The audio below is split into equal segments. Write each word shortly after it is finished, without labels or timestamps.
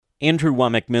Andrew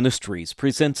Wommack Ministries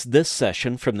presents this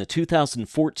session from the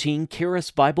 2014 Charis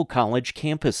Bible College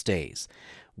Campus Days.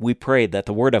 We pray that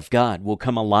the Word of God will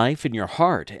come alive in your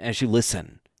heart as you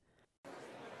listen.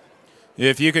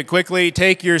 If you could quickly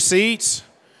take your seats,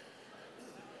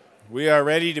 we are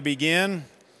ready to begin.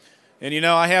 And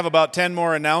I have about 10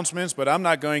 more announcements, but I'm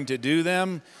not going to do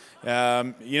them.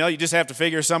 You just have to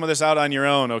figure some of this out on your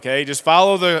own, okay? Just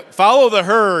follow the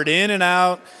herd in and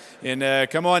out, and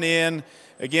come on in.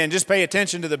 Again, just pay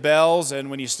attention to the bells,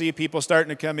 and when you see people starting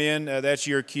to come in, that's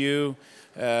your cue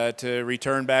to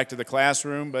return back to the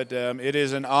classroom. But it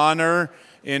is an honor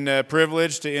and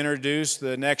privilege to introduce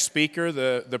the next speaker,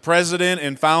 the president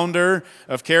and founder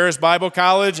of Charis Bible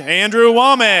College, Andrew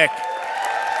Wommack.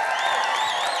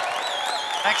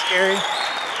 Thanks, Gary.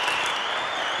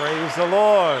 Praise the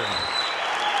Lord.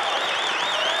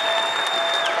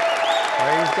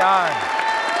 Praise God.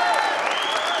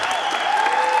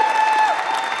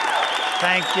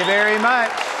 Thank you very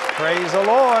much. Praise the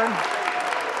Lord.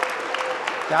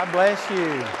 God bless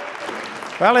you.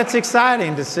 Well, it's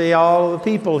exciting to see all of the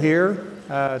people here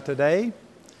today.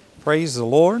 Praise the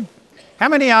Lord. How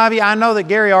many of you, I know that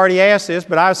Gary already asked this,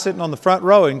 but I was sitting on the front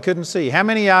row and couldn't see. How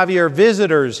many of you are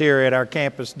visitors here at our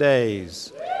campus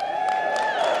days?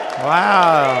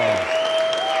 Wow.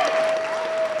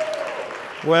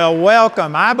 Well,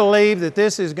 welcome. I believe that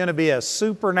this is going to be a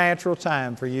supernatural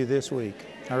time for you this week.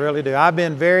 I really do. I've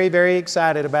been very, very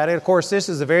excited about it. Of course, this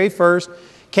is the very first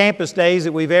campus days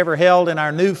that we've ever held in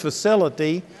our new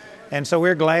facility. And so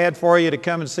we're glad for you to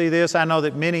come and see this. I know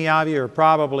that many of you are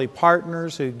probably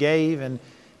partners who gave and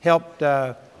helped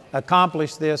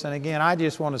accomplish this. And again, I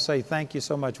just want to say thank you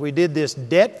so much. We did this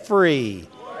debt-free,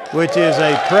 which is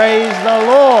a praise the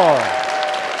Lord.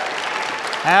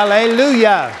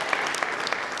 Hallelujah.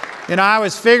 I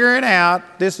was figuring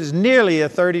out this is nearly a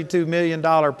 $32 million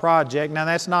project. Now,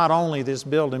 that's not only this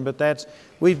building, but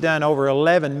we've done over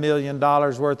 $11 million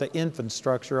worth of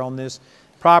infrastructure on this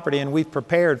property, and we've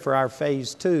prepared for our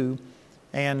phase 2.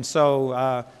 And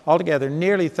so altogether,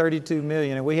 nearly $32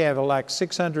 million, and we have like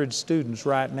 600 students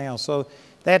right now. So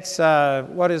that's,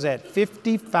 what is that,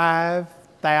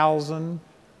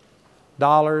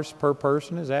 $55,000 per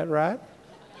person, is that right?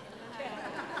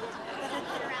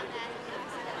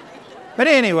 But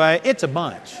anyway, it's a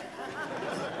bunch.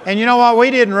 And you know what?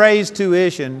 We didn't raise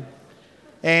tuition,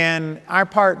 and our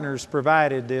partners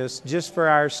provided this just for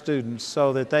our students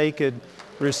so that they could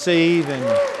receive. And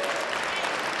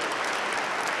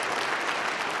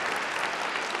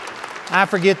I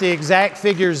forget the exact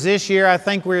figures this year. I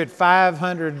think we're at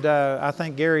 500. I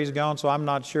think Gary's gone, so I'm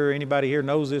not sure anybody here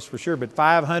knows this for sure, but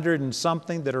 500 and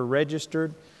something that are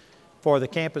registered for the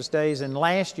campus days, and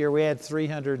last year we had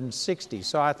 360.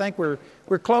 So I think we're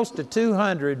close to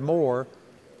 200 more.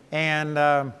 And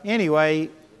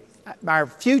anyway, our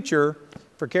future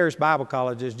for Charis Bible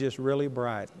College is just really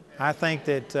bright. I think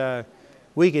that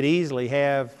we could easily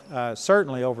have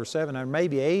certainly over 700,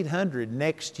 maybe 800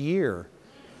 next year,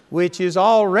 which is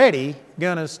already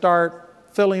going to start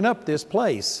filling up this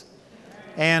place.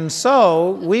 And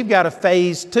so we've got a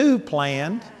phase 2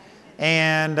 planned.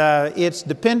 And it's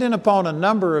dependent upon a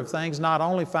number of things, not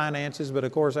only finances, but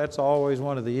of course that's always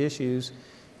one of the issues.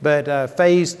 But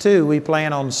phase 2 we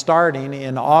plan on starting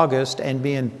in August and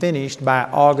being finished by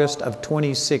August of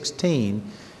 2016.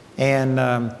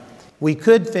 And we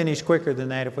could finish quicker than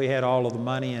that if we had all of the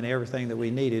money and everything that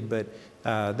we needed, but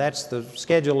that's the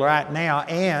schedule right now.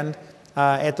 And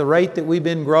at the rate that we've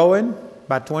been growing,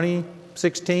 by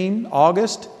 2016,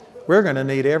 August, we're going to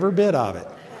need every bit of it.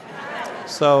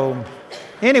 So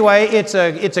anyway, it's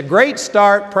a great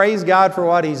start. Praise God for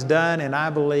what He's done. And I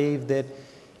believe that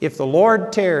if the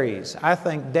Lord tarries, I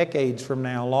think decades from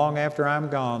now, long after I'm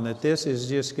gone, that this is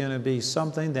just going to be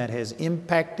something that has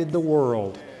impacted the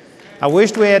world. I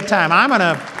wished we had time.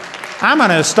 I'm going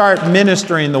to start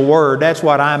ministering the Word. That's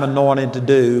what I'm anointed to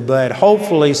do. But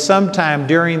hopefully sometime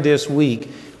during this week,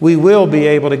 we will be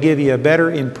able to give you a better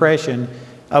impression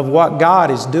of what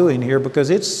God is doing here, because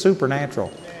it's supernatural.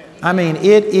 I mean,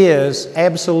 it is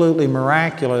absolutely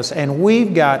miraculous, and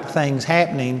we've got things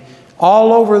happening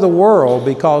all over the world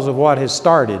because of what has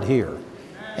started here.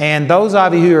 And those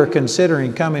of you who are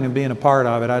considering coming and being a part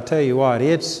of it, I tell you what,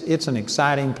 it's an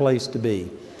exciting place to be.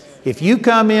 If you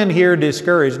come in here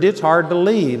discouraged, it's hard to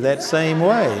leave that same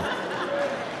way.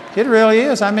 It really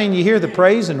is. I mean, you hear the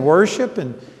praise and worship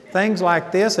and things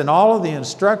like this and all of the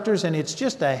instructors, and it's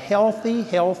just a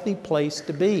healthy place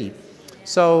to be.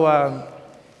 So,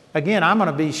 again, I'm going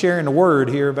to be sharing the Word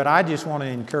here, but I just want to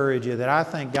encourage you that I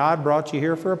think God brought you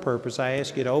here for a purpose. I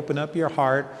ask you to open up your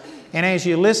heart, and as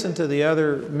you listen to the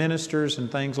other ministers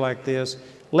and things like this,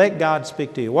 let God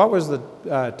speak to you. What was the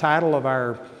title of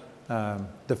our,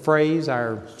 the phrase,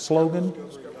 our slogan?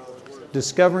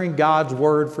 Discovering God's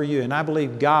Word for you. And I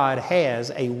believe God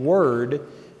has a word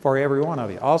for every one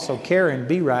of you. Also, Karen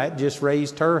Be Right just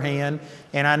raised her hand,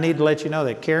 and I need to let you know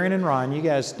that Karen and Ron, you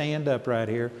guys stand up right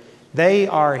here. They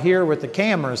are here with the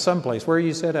camera someplace. Where are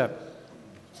you set up?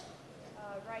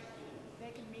 Right, they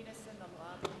can meet us in the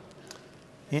lobby.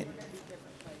 Yeah. We're going to be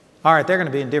different places. All right, they're going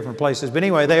to be in different places. But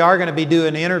anyway, they are going to be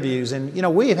doing interviews. And, you know,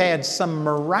 we've had some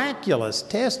miraculous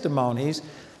testimonies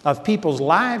of people's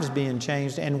lives being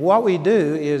changed. And what we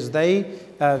do is they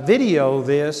video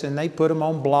this and they put them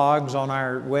on blogs on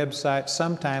our website.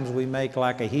 Sometimes we make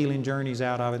like a healing journeys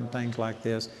out of it and things like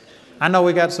this. I know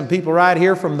we got some people right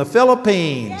here from the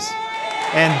Philippines.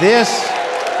 And this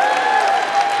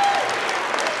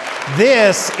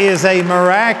is a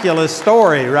miraculous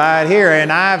story right here.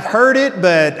 And I've heard it,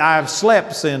 but I've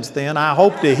slept since then. I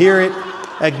hope to hear it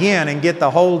again and get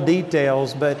the whole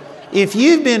details. But if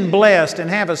you've been blessed and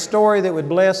have a story that would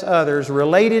bless others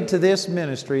related to this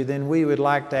ministry, then we would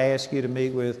like to ask you to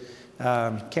meet with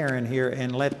Karen here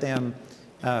and let them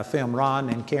film, Ron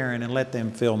and Karen, and let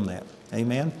them film that.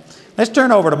 Amen. Let's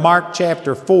turn over to Mark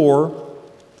chapter 4.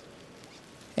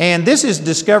 And this is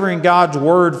discovering God's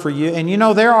Word for you. And you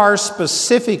know, there are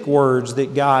specific words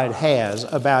that God has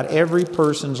about every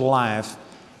person's life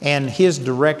and His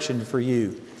direction for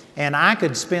you. And I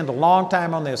could spend a long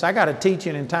time on this. I got a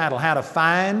teaching entitled How to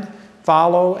Find,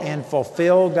 Follow, and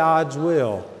Fulfill God's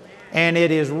Will. And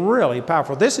it is really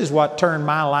powerful. This is what turned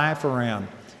my life around,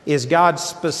 is God's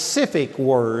specific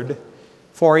word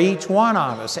for each one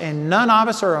of us. And none of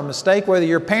us are a mistake. Whether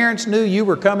your parents knew you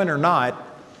were coming or not,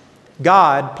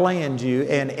 God planned you,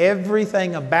 and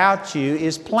everything about you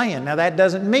is planned. Now, that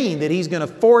doesn't mean that He's going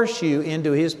to force you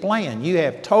into His plan. You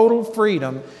have total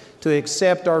freedom to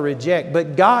accept or reject.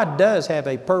 But God does have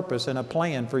a purpose and a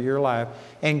plan for your life.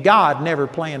 And God never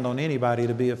planned on anybody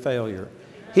to be a failure.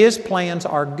 His plans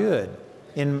are good.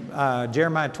 In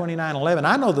Jeremiah 29:11,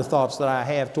 I know the thoughts that I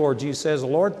have towards you, says the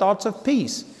Lord, thoughts of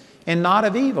peace and not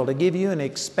of evil, to give you an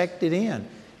expected end.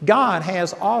 God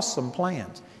has awesome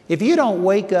plans. If you don't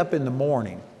wake up in the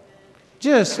morning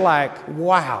just like,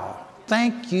 wow,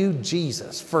 thank you,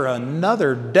 Jesus, for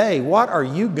another day. What are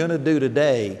you going to do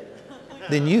today?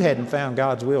 Then you hadn't found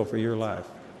God's will for your life.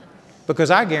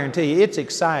 Because I guarantee you, it's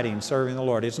exciting serving the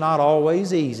Lord. It's not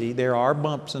always easy. There are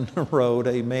bumps in the road,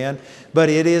 amen. But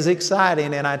it is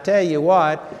exciting. And I tell you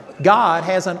what, God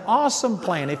has an awesome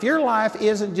plan. If your life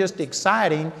isn't just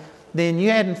exciting, then you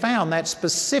hadn't found that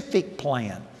specific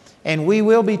plan. And we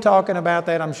will be talking about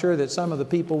that. I'm sure that some of the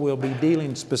people will be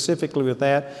dealing specifically with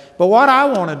that. But what I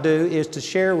want to do is to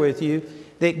share with you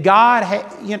that God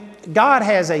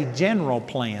has a general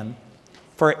plan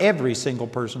for every single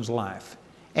person's life.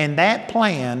 And that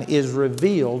plan is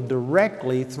revealed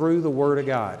directly through the Word of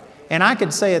God. And I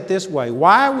could say it this way: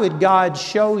 why would God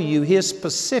show you His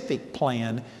specific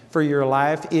plan for your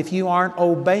life if you aren't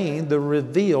obeying the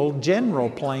revealed general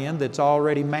plan that's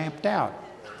already mapped out?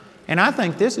 And I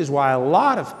think this is why a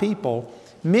lot of people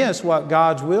miss what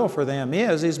God's will for them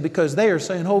is because they are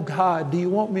saying, oh God, do you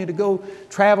want me to go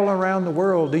travel around the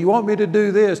world? Do you want me to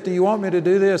do this? Do you want me to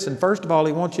do this? And first of all,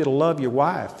 He wants you to love your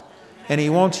wife. And He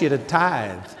wants you to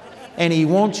tithe. And He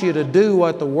wants you to do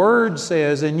what the Word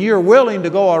says. And you're willing to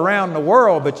go around the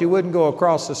world, but you wouldn't go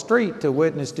across the street to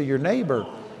witness to your neighbor.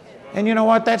 And you know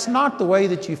what? That's not the way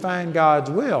that you find God's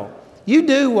will. You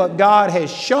do what God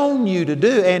has shown you to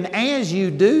do. And as you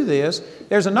do this,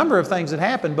 there's a number of things that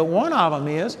happen. But one of them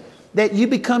is that you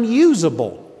become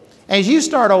usable. As you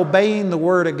start obeying the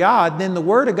Word of God, then the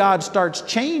Word of God starts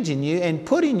changing you and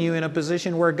putting you in a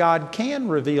position where God can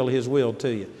reveal His will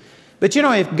to you. But you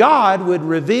know, if God would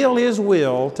reveal His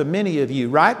will to many of you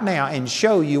right now and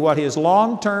show you what His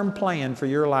long-term plan for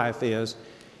your life is,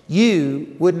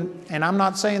 you wouldn't, and I'm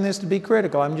not saying this to be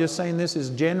critical, I'm just saying this is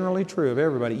generally true of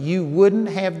everybody, you wouldn't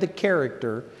have the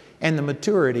character and the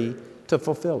maturity to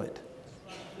fulfill it.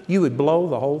 You would blow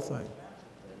the whole thing.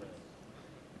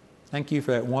 Thank you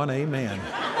for that one amen.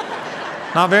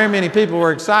 Not very many people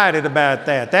were excited about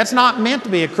that. That's not meant to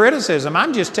be a criticism.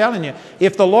 I'm just telling you,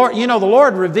 if the Lord, the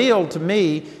Lord revealed to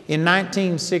me in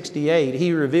 1968,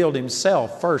 He revealed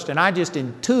Himself first, and I just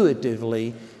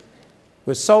intuitively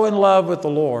was so in love with the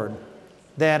Lord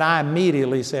that I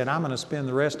immediately said, I'm going to spend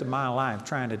the rest of my life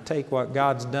trying to take what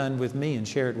God's done with me and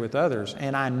share it with others.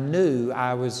 And I knew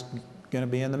I was going to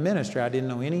be in the ministry. I didn't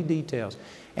know any details.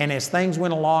 And as things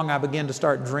went along, I began to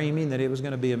start dreaming that it was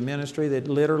going to be a ministry that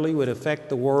literally would affect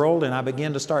the world, and I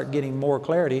began to start getting more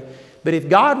clarity. But if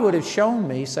God would have shown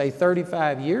me, say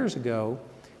 35 years ago,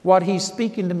 what He's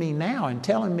speaking to me now and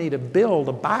telling me to build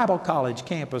a Bible college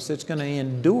campus that's going to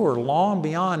endure long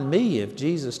beyond me if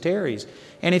Jesus tarries.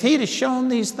 And if He'd have shown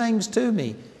these things to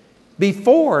me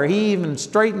before He even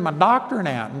straightened my doctrine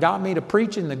out and got me to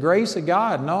preaching the grace of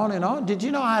God and on, did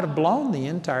you know I'd have blown the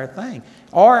entire thing?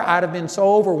 Or I'd have been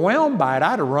so overwhelmed by it,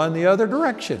 I'd have run the other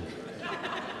direction.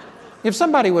 If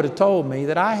somebody would have told me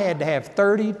that I had to have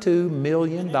 $32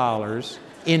 million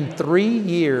in 3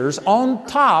 years on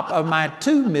top of my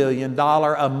 $2 million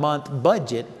a month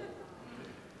budget.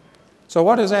 So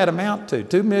what does that amount to?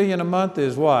 $2 million a month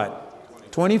is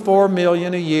what? $24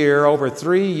 million a year over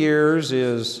 3 years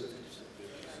is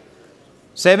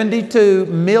 $72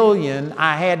 million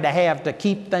I had to have to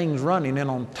keep things running. And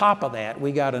on top of that,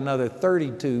 we got another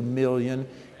 $32 million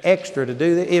extra to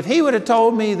do that. If He would have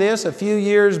told me this a few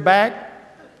years back,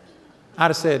 I'd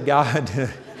have said, God,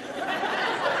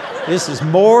 this is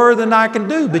more than I can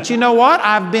do. But you know what?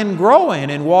 I've been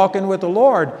growing and walking with the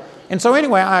Lord. And so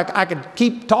anyway, I could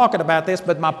keep talking about this,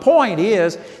 but my point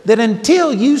is that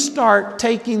until you start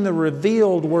taking the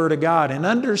revealed Word of God and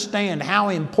understand how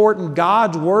important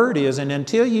God's Word is, and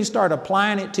until you start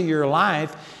applying it to your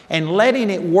life and letting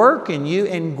it work in you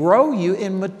and grow you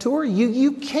and mature you,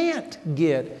 you can't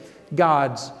get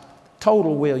God's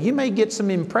total will. You may get some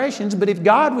impressions, but if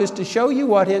God was to show you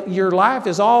what your life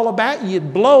is all about,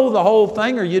 you'd blow the whole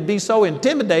thing, or you'd be so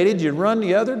intimidated you'd run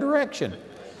the other direction.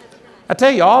 I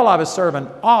tell you, all of us serve an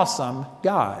awesome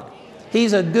God.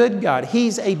 He's a good God.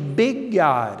 He's a big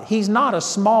God. He's not a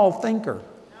small thinker.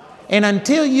 And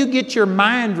until you get your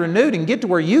mind renewed and get to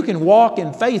where you can walk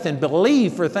in faith and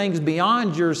believe for things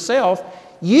beyond yourself,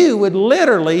 you would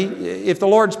literally, if the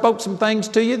Lord spoke some things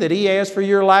to you that He asked for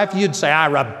your life, you'd say, I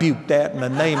rebuke that in the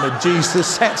name of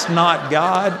Jesus. That's not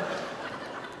God.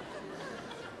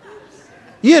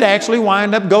 You'd actually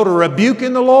wind up go to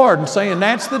rebuking the Lord and saying,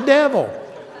 that's the devil.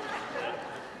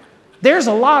 There's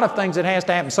a lot of things that has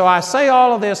to happen. So I say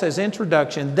all of this as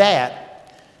introduction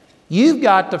that you've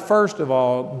got to, first of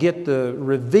all, get the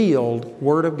revealed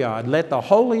Word of God. Let the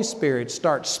Holy Spirit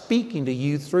start speaking to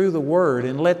you through the Word,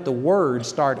 and let the Word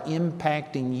start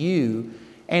impacting you.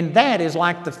 And that is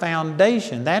like the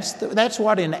foundation. That's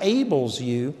what enables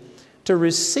you to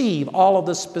receive all of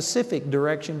the specific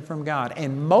direction from God.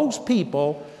 And most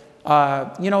people,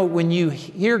 when you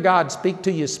hear God speak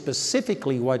to you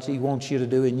specifically what He wants you to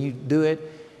do and you do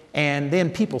it, and then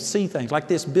people see things like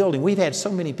this building. We've had so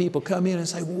many people come in and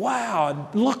say, wow,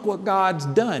 look what God's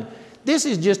done. This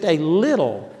is just a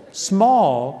little,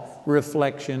 small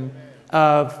reflection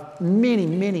of many,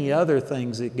 many other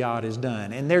things that God has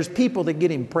done. And there's people that get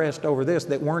impressed over this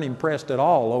that weren't impressed at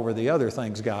all over the other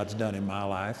things God's done in my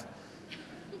life.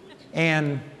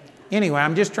 And anyway,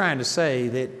 I'm just trying to say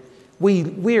that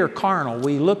we are carnal.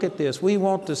 We look at this. We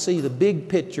want to see the big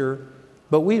picture,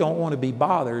 but we don't want to be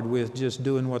bothered with just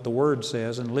doing what the Word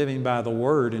says and living by the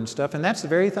Word and stuff. And that's the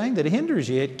very thing that hinders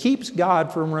you. It keeps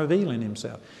God from revealing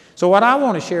Himself. So what I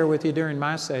want to share with you during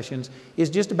my sessions is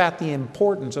just about the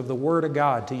importance of the Word of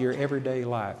God to your everyday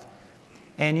life.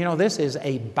 And this is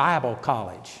a Bible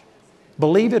college.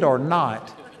 Believe it or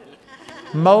not,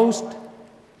 most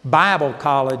Bible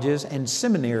colleges and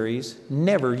seminaries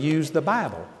never use the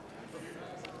Bible.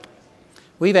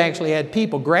 We've actually had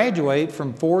people graduate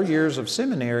from 4 years of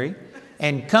seminary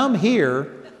and come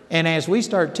here, and as we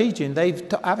start teaching,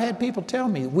 I've had people tell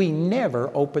me, we never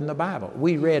opened the Bible.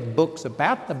 We read books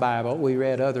about the Bible, we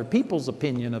read other people's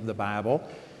opinion of the Bible,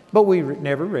 but we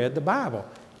never read the Bible.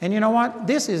 And you know what?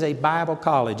 This is a Bible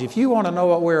college. If you want to know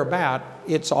what we're about,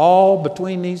 it's all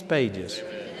between these pages.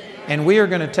 And we are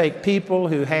going to take people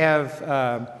who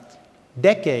have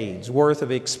decades worth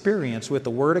of experience with the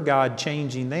Word of God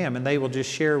changing them, and they will just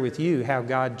share with you how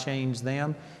God changed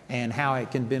them and how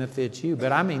it can benefit you.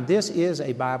 But I mean, this is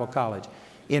a Bible college.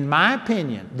 In my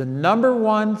opinion, the number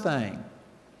one thing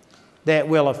that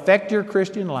will affect your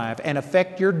Christian life and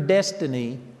affect your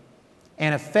destiny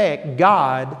and affect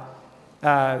God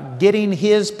getting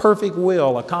His perfect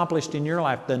will accomplished in your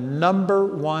life, the number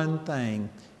one thing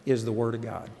is the Word of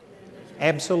God.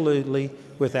 Absolutely,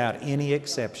 without any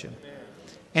exception.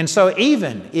 And so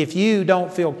even if you don't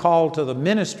feel called to the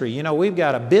ministry, we've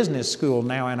got a business school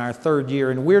now in our third year,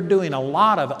 and we're doing a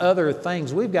lot of other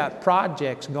things. We've got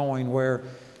projects going where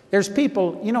there's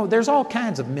people, there's all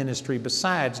kinds of ministry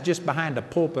besides just behind a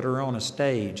pulpit or on a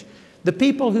stage. The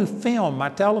people who film my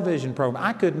television program,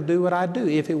 I couldn't do what I do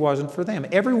if it wasn't for them.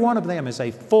 Every one of them is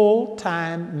a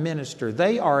full-time minister.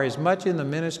 They are as much in the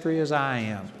ministry as I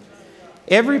am.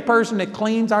 Every person that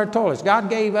cleans our toilets, God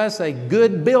gave us a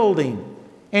good building.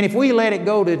 And if we let it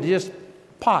go to just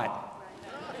pot,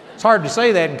 it's hard to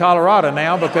say that in Colorado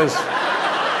now because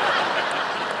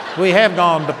We have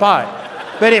gone to pot.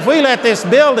 But if we let this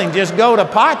building just go to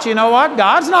pot, you know what?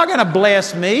 God's not going to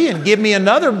bless me and give me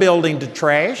another building to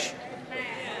trash.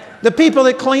 The people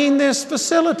that clean this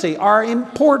facility are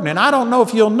important. And I don't know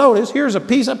if you'll notice, here's a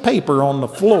piece of paper on the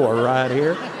floor right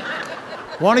here.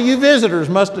 One of you visitors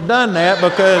must have done that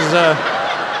because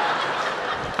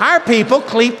our people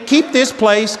keep this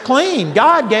place clean.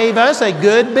 God gave us a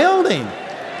good building.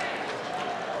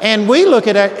 And we look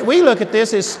at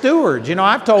this as stewards. You know,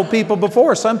 I've told people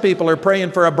before, some people are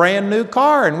praying for a brand new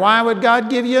car, and why would God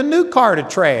give you a new car to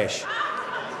trash?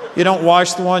 You don't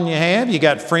wash the one you have. You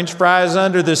got French fries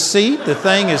under the seat. The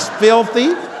thing is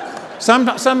filthy. Some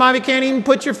of you can't even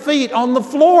put your feet on the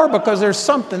floor because there's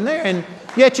something there, and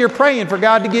yet you're praying for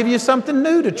God to give you something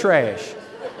new to trash.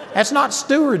 That's not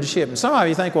stewardship. And some of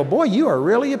you think, well, boy, you are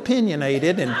really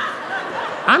opinionated. And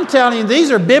I'm telling you, these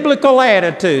are biblical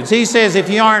attitudes. He says, if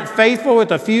you aren't faithful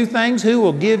with a few things, who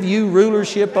will give you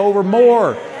rulership over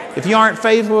more? If you aren't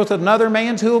faithful with another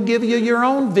man's, who will give you your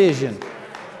own vision?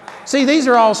 See, these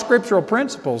are all scriptural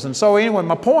principles. And so anyway,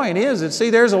 my point is that, see,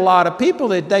 there's a lot of people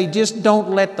that they just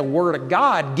don't let the Word of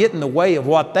God get in the way of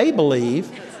what they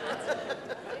believe.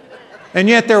 And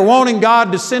yet they're wanting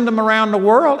God to send them around the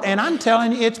world. And I'm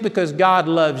telling you, it's because God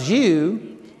loves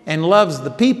you and loves the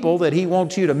people that He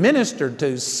wants you to minister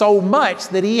to so much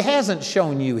that He hasn't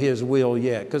shown you His will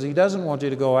yet, because He doesn't want you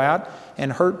to go out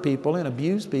and hurt people and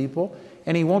abuse people,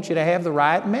 and He wants you to have the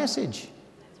right message.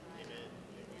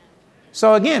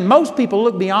 So again, most people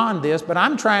look beyond this, but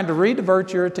I'm trying to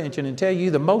redivert your attention and tell you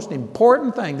the most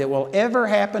important thing that will ever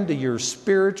happen to your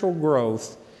spiritual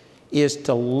growth is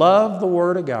to love the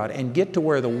Word of God and get to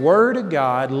where the Word of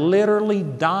God literally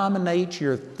dominates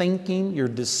your thinking, your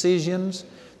decisions,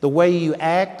 the way you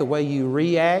act, the way you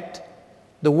react.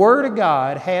 The Word of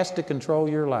God has to control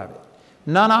your life.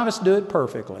 None of us do it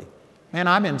perfectly. Man,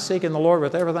 I've been seeking the Lord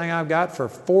with everything I've got for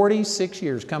 46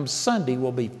 years. Come Sunday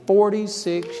will be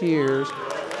 46 years.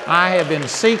 I have been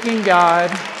seeking God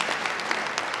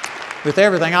with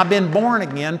everything. I've been born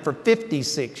again for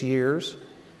 56 years.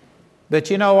 But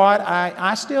you know what?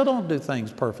 I still don't do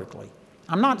things perfectly.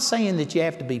 I'm not saying that you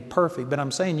have to be perfect, but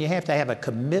I'm saying you have to have a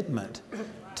commitment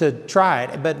to try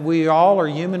it. But we all are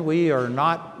human.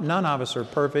 None of us are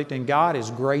perfect, and God is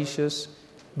gracious.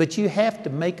 But you have to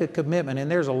make a commitment,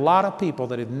 and there's a lot of people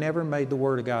that have never made the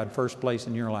Word of God first place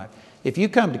in your life. If you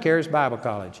come to Charis Bible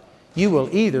College, you will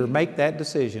either make that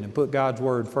decision and put God's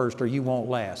Word first, or you won't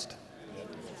last.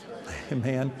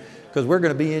 Amen. Because we're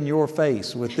going to be in your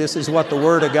face with this is what the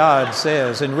Word of God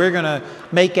says, and we're going to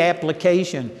make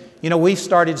application. You know, we've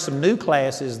started some new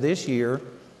classes this year,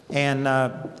 and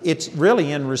it's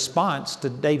really in response to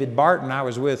David Barton. I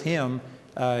was with him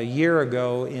a year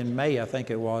ago in May, I think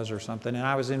it was, or something, and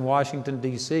I was in Washington,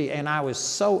 D.C., and I was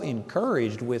so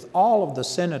encouraged with all of the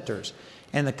senators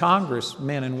and the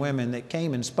congressmen and women that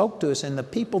came and spoke to us and the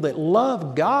people that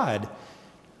love God.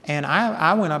 And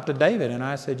I went up to David and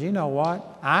I said, you know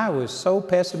what? I was so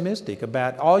pessimistic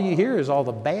about all you hear is all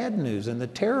the bad news and the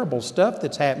terrible stuff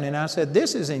that's happening. And I said,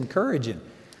 this is encouraging.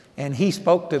 And he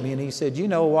spoke to me and he said, you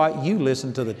know what? You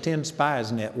listen to the 10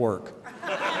 Spies Network.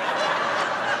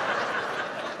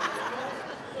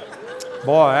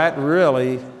 Boy, that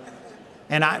really,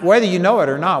 and whether you know it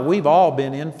or not, we've all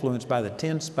been influenced by the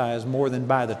 10 spies more than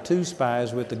by the 2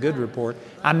 spies with the good report.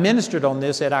 I ministered on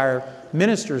this at our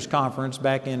ministers conference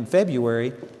back in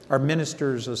February, our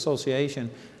ministers association.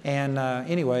 And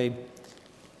anyway,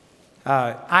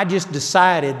 I just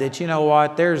decided that, you know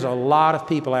what, there's a lot of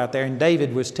people out there. And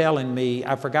David was telling me,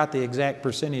 I forgot the exact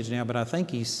percentage now, but I think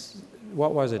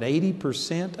what was it,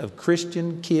 80% of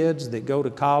Christian kids that go to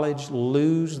college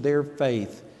lose their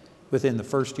faith within the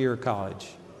first year of college.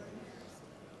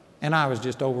 And I was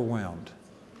just overwhelmed.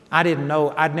 I didn't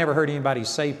know, I'd never heard anybody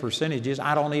say percentages.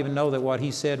 I don't even know that what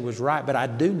he said was right, but I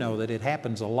do know that it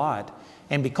happens a lot.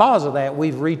 And because of that,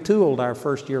 we've retooled our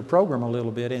first year program a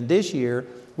little bit. And this year,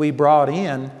 we brought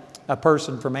in a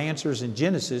person from Answers in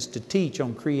Genesis to teach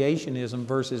on creationism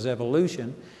versus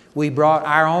evolution. We brought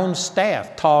our own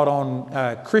staff, taught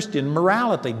on Christian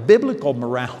morality, biblical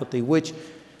morality, which,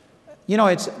 you know,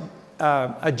 it's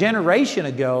a generation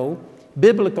ago,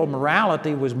 biblical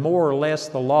morality was more or less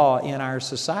the law in our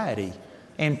society.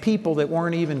 And people that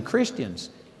weren't even Christians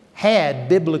had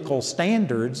biblical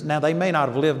standards. Now, they may not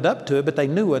have lived up to it, but they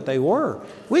knew what they were.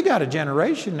 We got a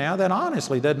generation now that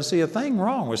honestly doesn't see a thing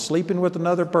wrong with sleeping with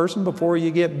another person before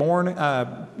you get born,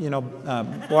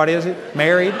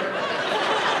 married.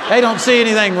 They don't see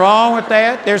anything wrong with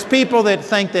that. There's people that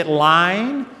think that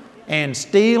lying and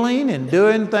stealing and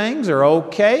doing things are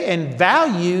okay, and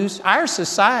values, our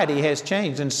society has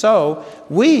changed. And so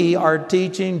we are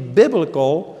teaching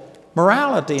biblical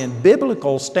morality and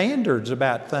biblical standards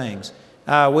about things.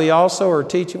 We also are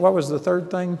teaching, what was the third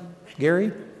thing,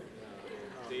 Gary?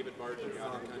 David Barton,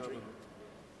 God and Country.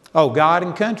 Oh, God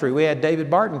and Country. We had David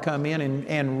Barton come in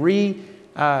and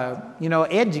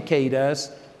educate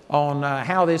us on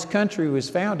how this country was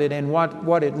founded and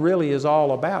what it really is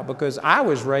all about. Because I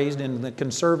was raised in the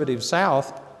conservative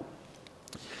South,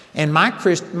 and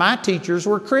my teachers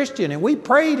were Christian, and we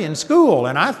prayed in school,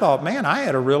 and I thought, man, I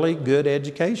had a really good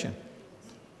education.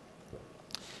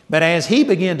 But as he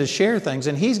began to share things,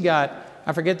 and he's got,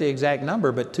 I forget the exact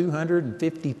number, but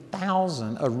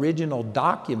 250,000 original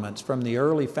documents from the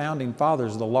early founding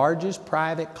fathers, the largest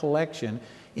private collection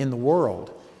in the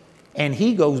world. And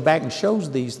he goes back and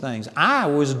shows these things. I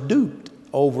was duped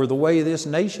over the way this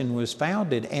nation was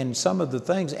founded and some of the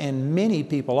things, and many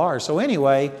people are. So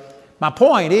anyway, my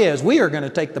point is, we are going to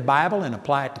take the Bible and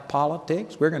apply it to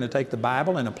politics. We're going to take the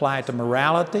Bible and apply it to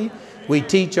morality. We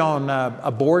teach on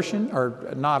abortion,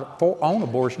 or not on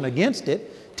abortion, against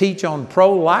it. Teach on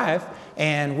pro-life.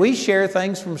 And we share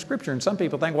things from Scripture. And some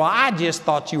people think, well, I just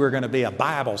thought you were going to be a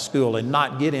Bible school and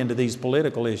not get into these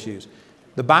political issues.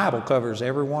 The Bible covers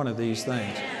every one of these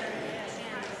things.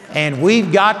 And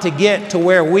we've got to get to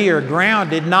where we are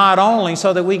grounded, not only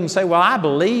so that we can say, well, I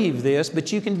believe this,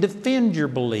 but you can defend your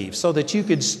belief so that you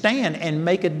could stand and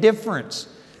make a difference.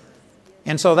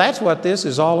 And so that's what this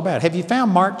is all about. Have you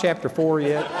found Mark chapter 4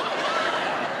 yet?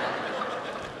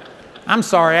 I'm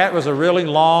sorry, that was a really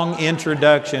long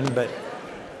introduction, but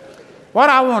what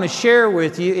I want to share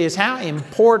with you is how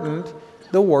important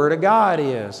the Word of God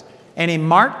is. And in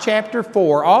Mark chapter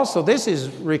 4, also, this is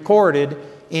recorded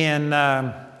in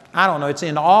it's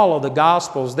in all of the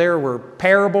Gospels. There were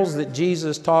parables that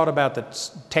Jesus taught about the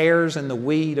tares and the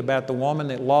wheat, about the woman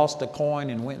that lost a coin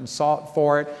and went and sought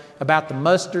for it, about the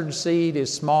mustard seed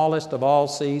is smallest of all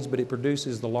seeds, but it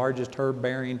produces the largest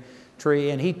herb-bearing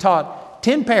tree. And he taught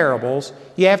 10 parables.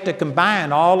 You have to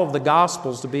combine all of the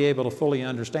Gospels to be able to fully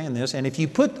understand this. And if you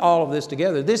put all of this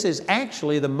together, this is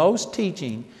actually the most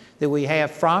teaching that we have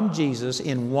from Jesus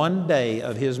in one day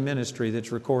of His ministry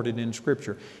that's recorded in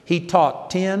Scripture. He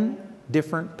taught 10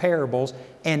 different parables,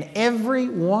 and every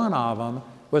one of them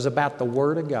was about the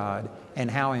Word of God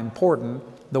and how important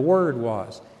the Word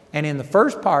was. And in the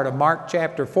first part of Mark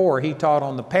chapter 4, He taught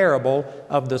on the parable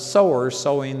of the sower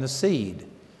sowing the seed.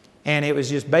 And it was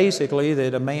just basically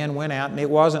that a man went out, and it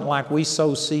wasn't like we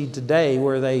sow seed today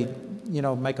where they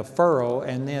make a furrow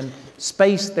and then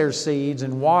space their seeds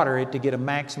and water it to get a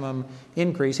maximum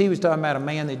increase. He was talking about a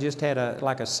man that just had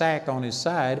a sack on his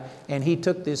side, and he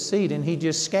took this seed and he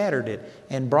just scattered it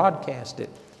and broadcast it.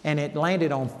 And it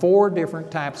landed on 4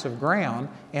 different types of ground,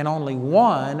 and only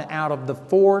one out of the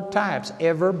 4 types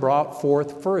ever brought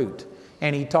forth fruit.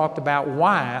 And he talked about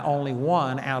why only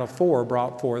 1 out of 4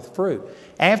 brought forth fruit.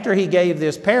 After he gave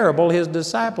this parable, his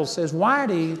disciples says, why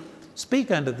do you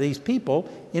speak unto these people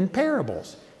in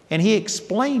parables? And he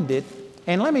explained it.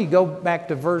 And let me go back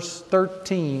to verse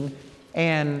 13.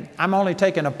 And I'm only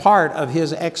taking a part of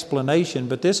his explanation,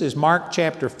 but this is Mark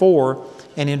chapter 4.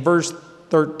 And in verse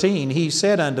 13, he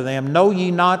said unto them, know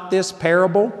ye not this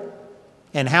parable?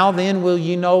 And how then will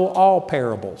ye know all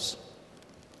parables?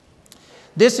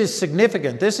 This is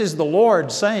significant. This is the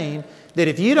Lord saying that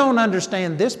if you don't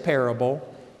understand this parable,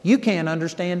 you can't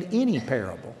understand any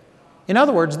parable. In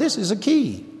other words, this is a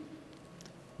key.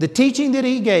 The teaching that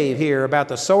He gave here about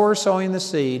the sower sowing the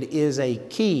seed is a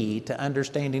key to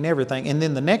understanding everything. And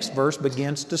then the next verse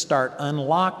begins to start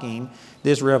unlocking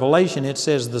this revelation. It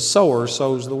says the sower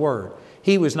sows the word.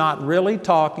 He was not really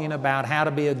talking about how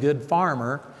to be a good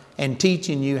farmer and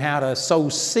teaching you how to sow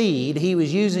seed. He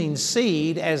was using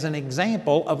seed as an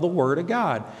example of the Word of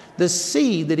God. The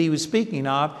seed that He was speaking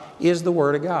of is the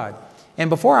Word of God. And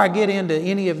before I get into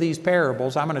any of these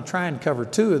parables, I'm going to try and cover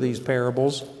 2 of these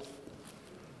parables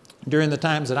during the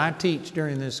times that I teach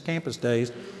during this campus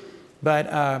days.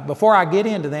 But before I get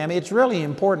into them, it's really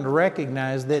important to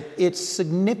recognize that it's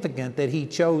significant that He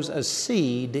chose a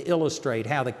seed to illustrate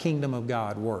how the kingdom of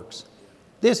God works.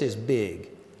 This is big.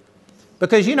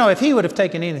 Because, if He would have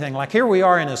taken anything, like here we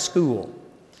are in a school.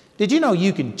 Did you know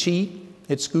you can cheat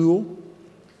at school?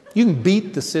 You can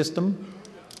beat the system.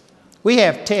 We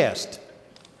have tests.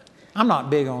 I'm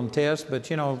not big on tests, but,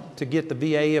 to get the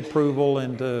VA approval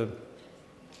and to,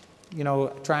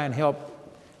 try and help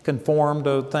conform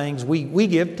to things, we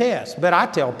give tests. But I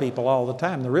tell people all the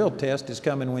time, the real test is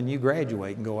coming when you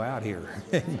graduate and go out here.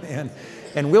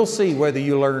 and we'll see whether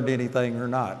you learned anything or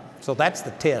not. So that's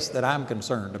the test that I'm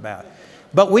concerned about.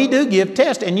 But we do give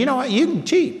tests, and you know what? You can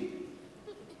cheat.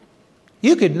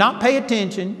 You could not pay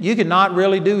attention. You could not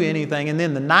really do anything. And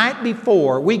then the night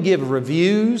before, we give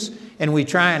reviews, and we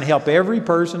try and help every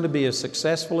person to be as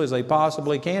successful as they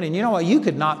possibly can. And you know what? You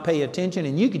could not pay attention,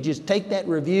 and you could just take that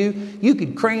review. You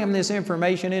could cram this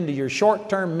information into your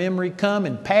short-term memory, come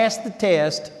and pass the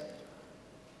test,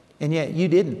 and yet you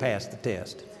didn't pass the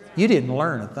test. You didn't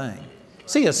learn a thing.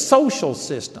 See, a social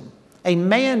system, a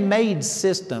man-made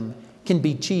system can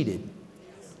be cheated,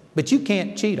 but you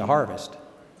can't cheat a harvest.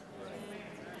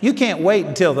 You can't wait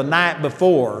until the night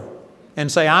before and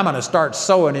say, I'm going to start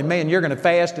sowing, and man, you're going to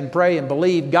fast and pray and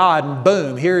believe God, and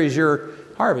boom, here is your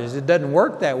harvest. It doesn't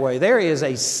work that way. There is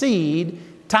a seed,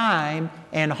 time,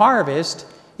 and harvest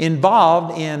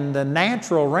involved in the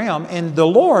natural realm. And the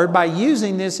Lord, by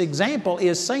using this example,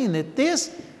 is saying that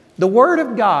the Word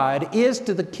of God is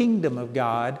to the kingdom of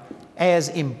God as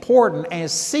important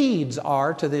as seeds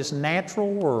are to this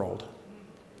natural world.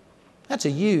 That's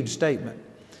a huge statement.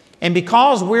 And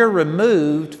because we're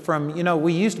removed from,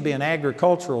 we used to be an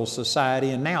agricultural society,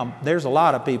 and now there's a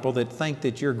lot of people that think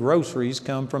that your groceries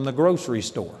come from the grocery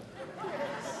store.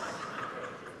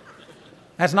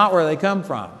 That's not where they come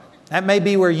from. That may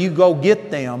be where you go get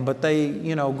them, but they,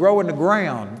 grow in the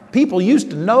ground. People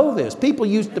used to know this. People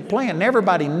used to plant, and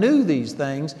everybody knew these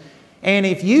things. And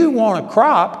if you want a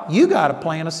crop, you got to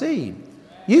plant a seed.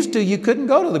 Used to, you couldn't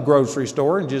go to the grocery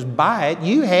store and just buy it.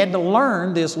 You had to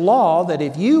learn this law that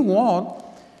if you want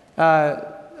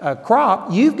a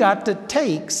crop, you've got to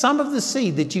take some of the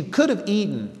seed that you could have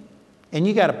eaten, and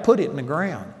you got to put it in the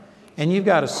ground, and you've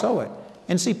got to sow it.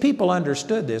 And see, people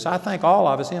understood this. I think all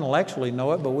of us intellectually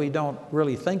know it, but we don't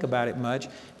really think about it much.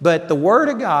 But the Word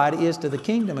of God is to the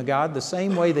kingdom of God the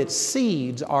same way that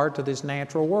seeds are to this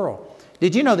natural world.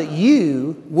 Did you know that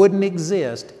you wouldn't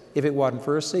exist if it wasn't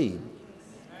for a seed?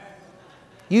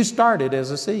 You started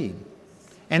as a seed,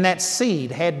 and that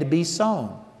seed had to be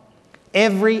sown.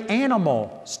 Every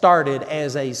animal started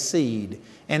as a seed,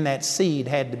 and that seed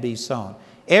had to be sown.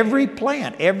 Every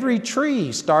plant, every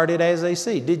tree started as a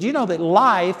seed. Did you know that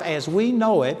life as we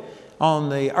know it on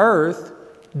the earth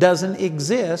doesn't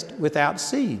exist without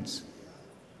seeds?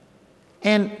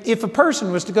 And if a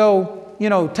person was to go,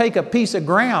 take a piece of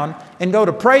ground and go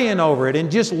to praying over it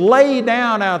and just lay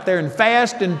down out there and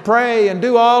fast and pray and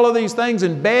do all of these things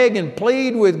and beg and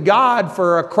plead with God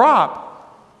for a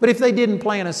crop. But if they didn't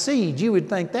plant a seed, you would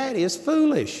think that is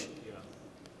foolish.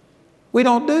 We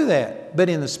don't do that. But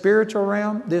in the spiritual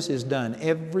realm, this is done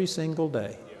every single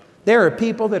day. There are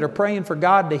people that are praying for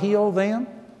God to heal them,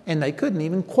 and they couldn't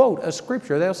even quote a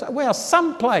scripture. They'll say, well,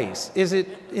 someplace, is it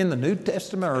in the New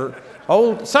Testament or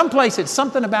Old? Someplace it's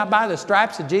something about by the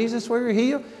stripes of Jesus we were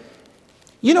healed.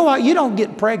 You know what? You don't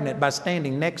get pregnant by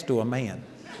standing next to a man.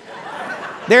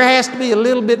 There has to be a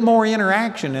little bit more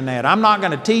interaction in that. I'm not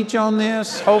going to teach on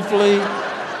this. Hopefully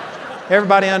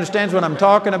everybody understands what I'm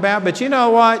talking about. But you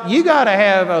know what? You got to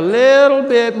have a little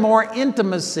bit more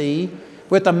intimacy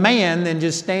with a man than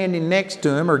just standing next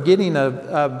to him or getting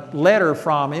a letter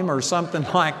from him or something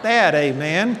like that.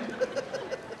 Amen.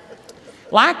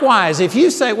 Likewise, if you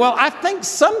say, well, I think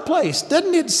someplace,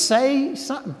 doesn't it say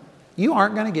something? You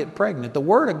aren't going to get pregnant. The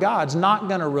Word of God's not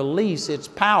going to release its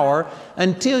power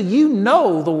until you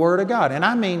know the Word of God. And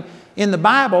I mean, in the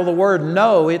Bible, the word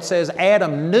know, it says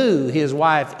Adam knew his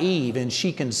wife Eve, and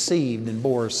she conceived and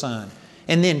bore a son.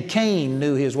 And then Cain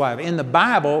knew his wife. In the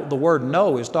Bible, the word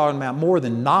know is talking about more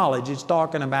than knowledge. It's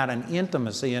talking about an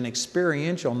intimacy, an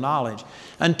experiential knowledge.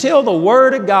 Until the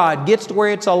Word of God gets to where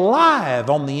it's alive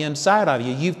on the inside of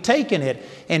you, you've taken it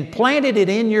and planted it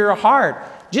in your heart.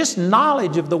 Just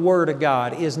knowledge of the Word of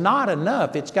God is not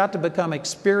enough. It's got to become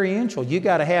experiential. You've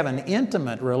got to have an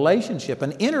intimate relationship,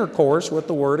 an intercourse with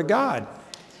the Word of God.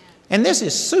 And this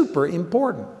is super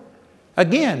important.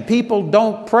 Again, people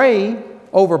don't pray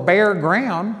over bare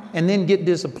ground and then get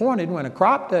disappointed when a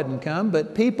crop doesn't come,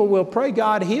 but people will pray,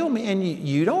 God, heal me. And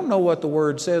you don't know what the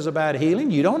Word says about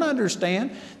healing. You don't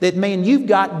understand that, man, you've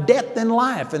got death and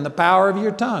life in the power of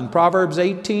your tongue. Proverbs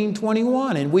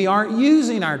 18:21. And we aren't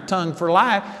using our tongue for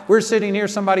life. We're sitting here,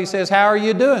 somebody says, how are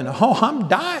you doing? Oh, I'm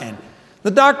dying.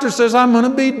 The doctor says, I'm going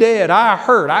to be dead. I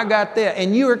hurt. I got that.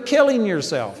 And you are killing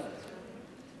yourself.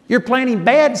 You're planting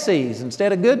bad seeds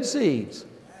instead of good seeds.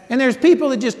 And there's people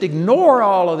that just ignore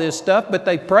all of this stuff, but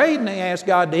they prayed and they asked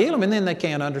God to heal them, and then they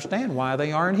can't understand why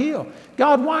they aren't healed.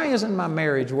 God, why isn't my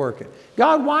marriage working?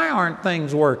 God, why aren't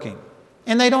things working?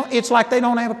 And it's like they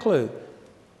don't have a clue.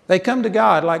 They come to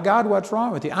God like, God, what's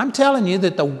wrong with you? I'm telling you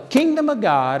that the kingdom of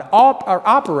God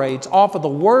operates off of the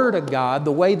Word of God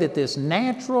the way that this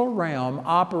natural realm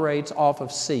operates off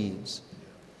of seeds.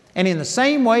 And in the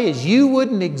same way as you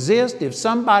wouldn't exist if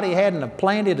somebody hadn't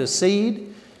planted a seed,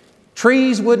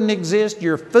 trees wouldn't exist,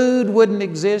 your food wouldn't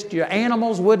exist, your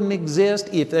animals wouldn't exist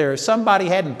if somebody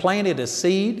hadn't planted a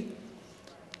seed.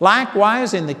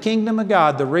 Likewise, in the kingdom of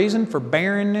God, the reason for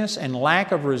barrenness and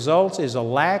lack of results is a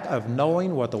lack of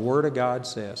knowing what the Word of God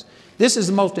says. This is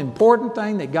the most important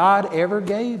thing that God ever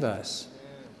gave us.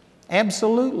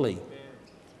 Absolutely.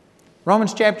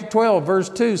 Romans chapter 12, verse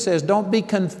 2 says, don't be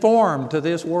conformed to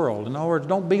this world. In other words,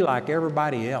 don't be like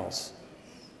everybody else,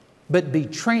 but be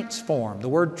transformed. The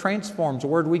word transform is a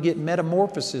word we get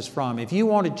metamorphosis from. If you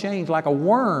want to change, like a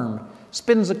worm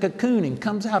spins a cocoon and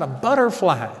comes out a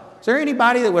butterfly. Is there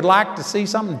anybody that would like to see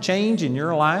something change in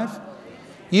your life?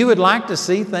 You would like to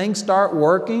see things start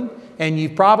working, and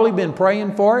you've probably been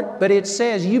praying for it, but it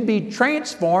says you be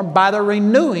transformed by the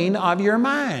renewing of your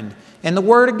mind. And the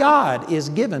Word of God is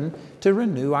given to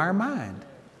renew our mind.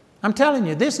 I'm telling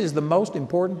you, this is the most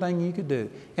important thing you could do.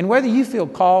 And whether you feel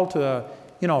called to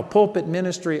a pulpit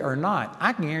ministry or not,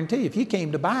 I can guarantee you, if you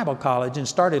came to Bible college and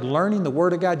started learning the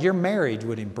Word of God, your marriage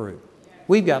would improve.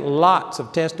 We've got lots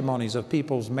of testimonies of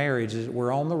people's marriages that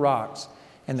were on the rocks,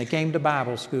 and they came to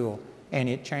Bible school, and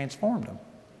it transformed them,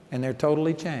 and they're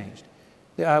totally changed.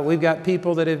 We've got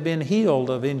people that have been healed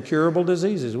of incurable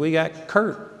diseases. We got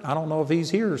Kurt. I don't know if he's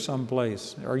here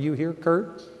someplace. Are you here,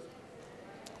 Kurt?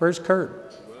 Where's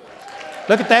Kurt?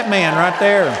 Look at that man right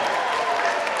there.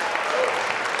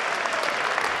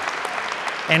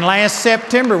 And last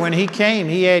September when he came,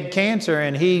 he had cancer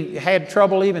and he had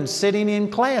trouble even sitting in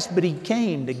class, but he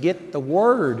came to get the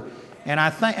Word. And I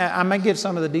think, I may get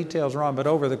some of the details wrong, but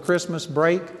over the Christmas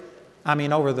break,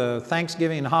 over the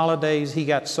Thanksgiving holidays, he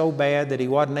got so bad that he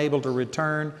wasn't able to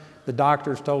return. The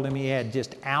doctors told him he had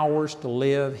just hours to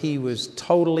live. He was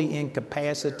totally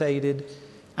incapacitated.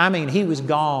 He was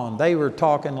gone. They were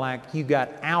talking like you got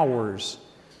hours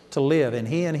to live. And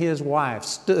he and his wife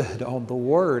stood on the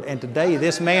Word. And today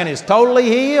this man is totally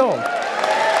healed.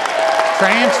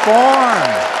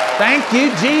 Transformed. Thank you,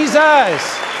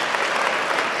 Jesus.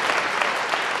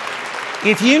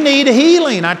 If you need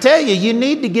healing, I tell you, you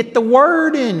need to get the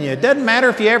Word in you. It doesn't matter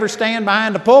if you ever stand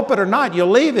behind the pulpit or not. You'll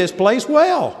leave this place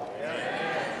well.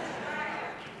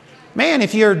 Man,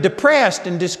 if you're depressed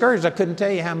and discouraged, I couldn't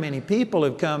tell you how many people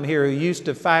have come here who used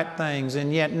to fight things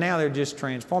and yet now they're just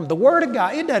transformed. The Word of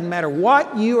God, it doesn't matter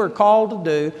what you are called to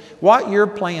do, what your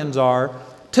plans are.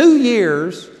 2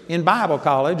 years in Bible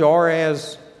college, or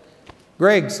as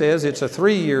Greg says, it's a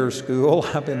 3-year school.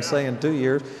 I've been saying 2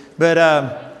 years.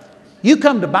 But you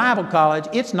come to Bible college,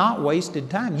 it's not wasted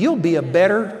time. You'll be a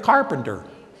better carpenter.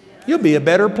 You'll be a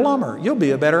better plumber. You'll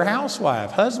be a better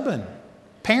housewife, husband,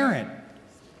 parent.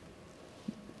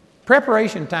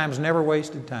 Preparation time is never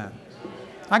wasted time.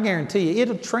 I guarantee you,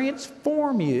 it'll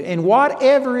transform you. And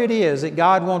whatever it is that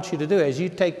God wants you to do, as you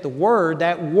take the Word,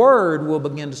 that Word will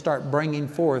begin to start bringing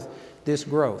forth this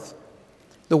growth.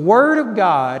 The Word of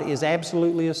God is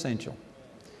absolutely essential.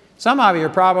 Some of you are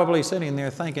probably sitting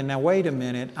there thinking, now wait a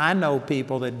minute, I know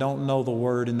people that don't know the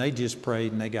Word and they just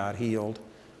prayed and they got healed.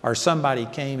 Or somebody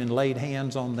came and laid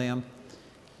hands on them.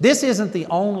 This isn't the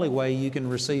only way you can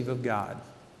receive of God.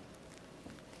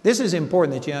 This is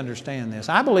important that you understand this.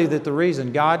 I believe that the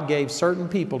reason God gave certain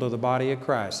people to the body of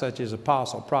Christ, such as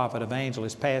apostle, prophet,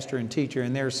 evangelist, pastor, and teacher,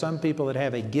 and there are some people that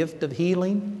have a gift of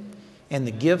healing and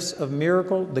the gifts of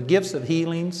miracle, the gifts of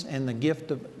healings and the gift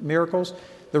of miracles.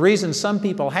 The reason some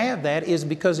people have that is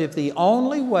because if the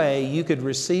only way you could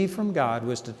receive from God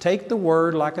was to take the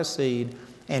Word like a seed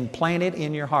and plant it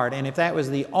in your heart, and if that was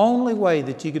the only way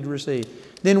that you could receive,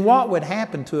 then what would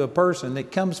happen to a person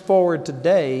that comes forward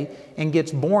today and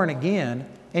gets born again,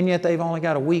 and yet they've only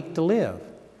got a week to live?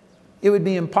 It would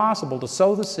be impossible to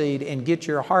sow the seed and get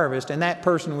your harvest, and that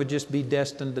person would just be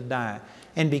destined to die.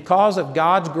 And because of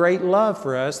God's great love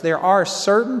for us, there are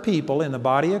certain people in the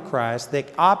body of Christ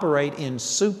that operate in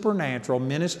supernatural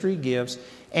ministry gifts,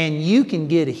 and you can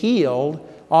get healed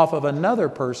off of another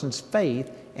person's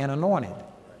faith and anointing.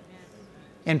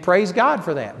 And praise God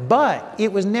for that. But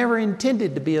it was never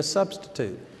intended to be a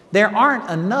substitute. There aren't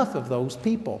enough of those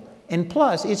people. And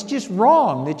plus, it's just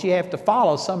wrong that you have to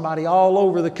follow somebody all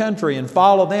over the country and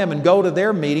follow them and go to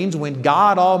their meetings when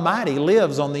God Almighty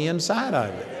lives on the inside of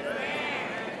it.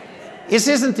 This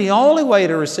isn't the only way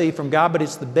to receive from God, but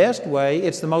it's the best way.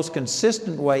 It's the most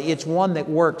consistent way. It's one that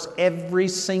works every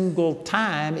single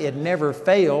time. It never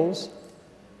fails.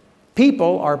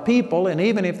 People are people, and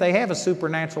even if they have a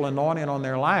supernatural anointing on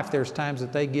their life, there's times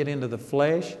that they get into the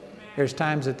flesh. There's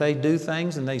times that they do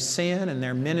things and they sin and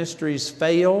their ministries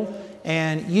fail.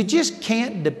 And you just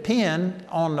can't depend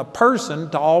on the person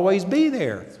to always be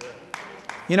there.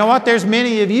 You know what? There's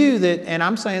many of you that, and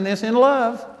I'm saying this in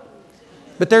love,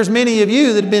 but there's many of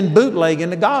you that have been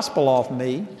bootlegging the gospel off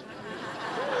me.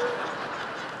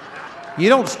 You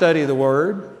don't study the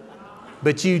Word.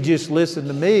 But you just listen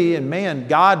to me, and man,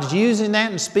 God's using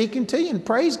that and speaking to you, and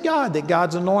praise God that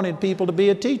God's anointed people to be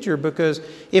a teacher, because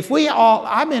if we all,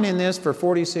 I've been in this for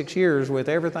 46 years with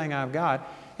everything I've got,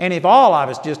 and if all of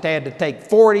us just had to take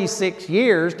 46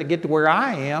 years to get to where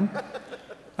I am,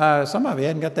 some of you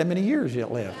hadn't got that many years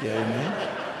yet left. Yeah,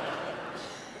 amen.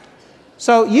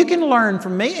 So you can learn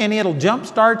from me, and it'll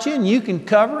jumpstart you, and you can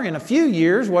cover in a few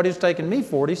years what it's taken me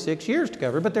 46 years to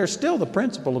cover. But there's still the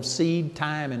principle of seed,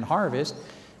 time, and harvest.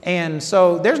 And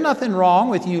so there's nothing wrong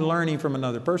with you learning from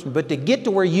another person. But to get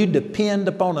to where you depend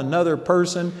upon another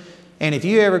person, and if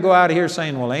you ever go out of here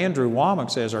saying, well, Andrew Womack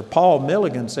says, or Paul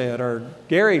Milligan said, or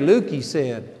Gary Lukey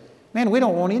said, man, we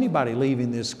don't want anybody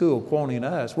leaving this school quoting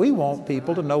us. We want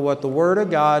people to know what the Word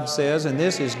of God says, and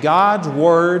this is God's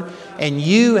Word, and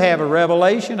you have a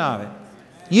revelation of it.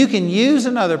 You can use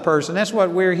another person. That's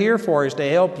what we're here for, is to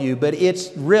help you, but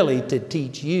it's really to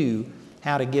teach you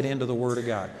how to get into the Word of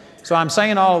God. So I'm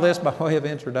saying all of this by way of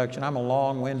introduction. I'm a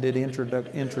long-winded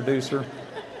introducer.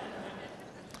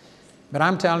 But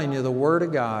I'm telling you, the Word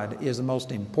of God is the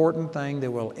most important thing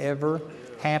that will ever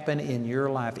happen in your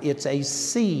life. It's a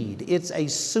seed. It's a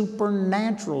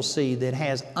supernatural seed that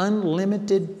has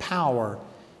unlimited power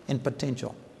and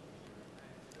potential.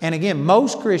 And again,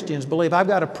 most Christians believe I've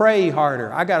got to pray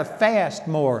harder, I've got to fast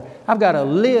more, I've got to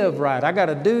live right, I've got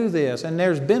to do this. And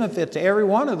there's benefit to every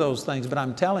one of those things, but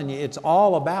I'm telling you, it's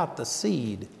all about the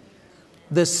seed.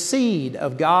 The seed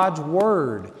of God's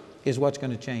Word is what's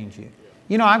going to change you.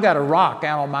 You know, I've got a rock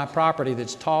out on my property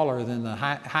that's taller than the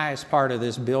highest part of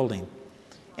this building.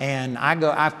 And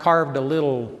I've carved a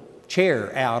little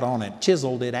chair out on it,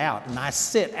 chiseled it out, and I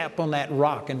sit up on that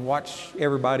rock and watch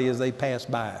everybody as they pass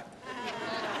by.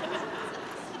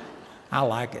 I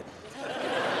like it.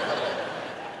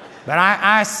 But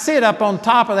I sit up on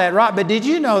top of that rock. But did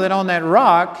you know that on that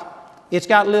rock, it's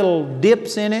got little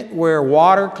dips in it where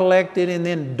water collected and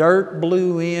then dirt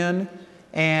blew in,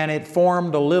 and it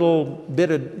formed a little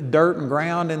bit of dirt and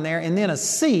ground in there, and then a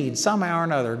seed somehow or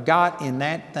another got in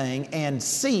that thing, and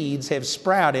seeds have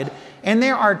sprouted, and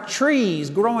there are trees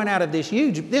growing out of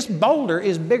this boulder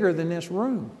is bigger than this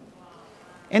room.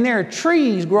 And there are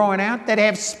trees growing out that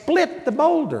have split the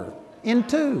boulder in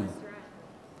two.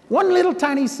 One little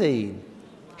tiny seed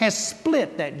has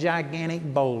split that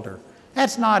gigantic boulder.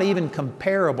 That's not even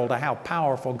comparable to how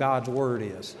powerful God's Word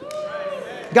is.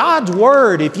 God's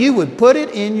Word, if you would put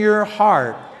it in your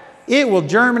heart, it will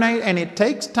germinate, and it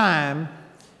takes time,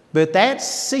 but that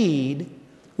seed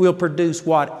will produce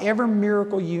whatever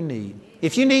miracle you need.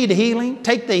 If you need healing,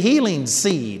 take the healing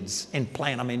seeds and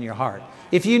plant them in your heart.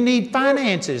 If you need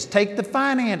finances, take the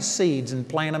finance seeds and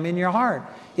plant them in your heart.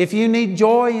 If you need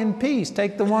joy and peace,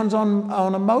 take the ones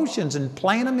on emotions and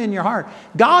plant them in your heart.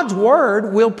 God's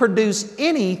Word will produce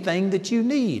anything that you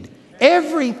need.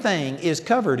 Everything is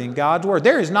covered in God's Word.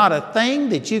 There is not a thing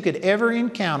that you could ever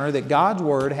encounter that God's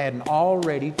Word hadn't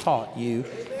already taught you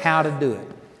how to do it.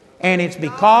 And it's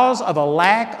because of a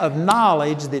lack of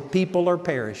knowledge that people are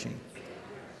perishing.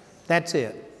 That's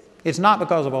it. It's not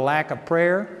because of a lack of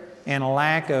prayer and a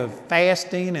lack of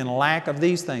fasting and a lack of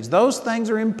these things. Those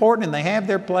things are important and they have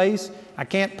their place. I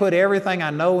can't put everything I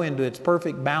know into its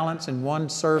perfect balance in one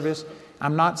service.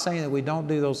 I'm not saying that we don't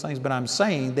do those things, but I'm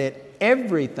saying that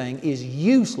everything is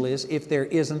useless if there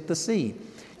isn't the seed.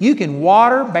 You can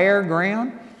water bare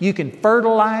ground, you can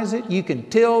fertilize it, you can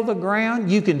till the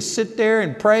ground, you can sit there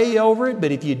and pray over it,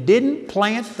 but if you didn't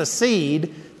plant the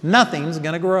seed, nothing's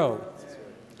going to grow.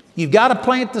 You've got to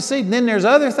plant the seed, and then there's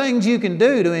other things you can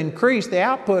do to increase the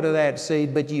output of that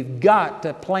seed, but you've got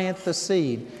to plant the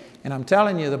seed. And I'm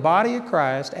telling you, the body of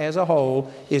Christ as a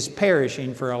whole is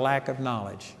perishing for a lack of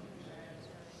knowledge.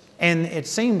 And it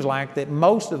seems like that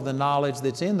most of the knowledge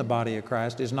that's in the body of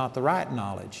Christ is not the right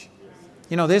knowledge.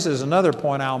 You know, this is another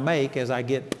point I'll make as I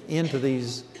get into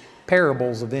these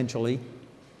parables eventually.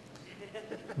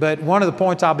 But one of the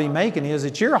points I'll be making is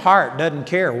that your heart doesn't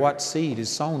care what seed is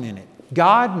sown in it.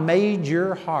 God made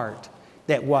your heart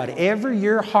that whatever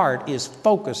your heart is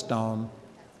focused on,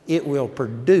 it will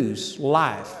produce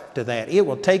life to that. It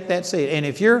will take that seed. And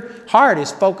if your heart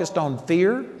is focused on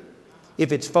fear,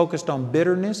 if it's focused on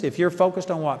bitterness, if you're focused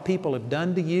on what people have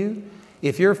done to you,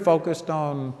 if you're focused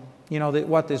on,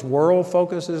 what this world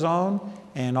focuses on,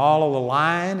 and all of the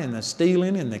lying and the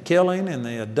stealing and the killing and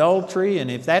the adultery,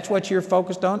 and if that's what you're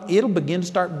focused on, it'll begin to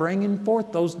start bringing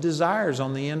forth those desires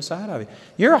on the inside of you.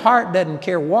 Your heart doesn't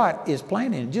care what is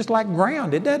planted. Just like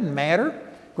ground, it doesn't matter.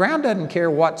 Ground doesn't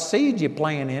care what seed you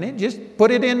plant in it. Just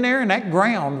put it in there and that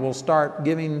ground will start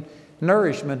giving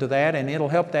nourishment to that, and it'll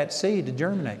help that seed to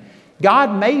germinate.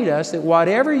 God made us that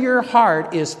whatever your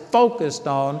heart is focused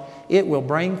on, it will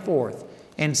bring forth.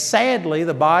 And sadly,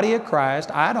 the body of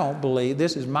Christ, I don't believe,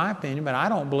 this is my opinion, but I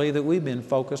don't believe that we've been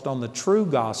focused on the true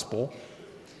gospel.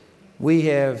 We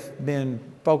have been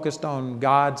focused on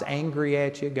God's angry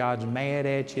at you, God's mad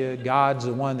at you, God's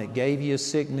the one that gave you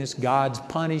sickness, God's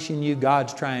punishing you,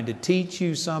 God's trying to teach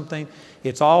you something.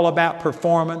 It's all about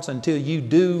performance. Until you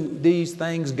do these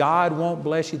things, God won't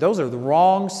bless you. Those are the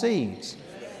wrong seeds.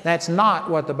 That's not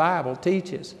what the Bible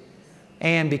teaches.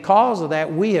 And because of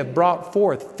that, we have brought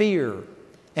forth fear.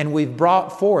 And we've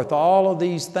brought forth all of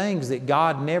these things that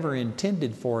God never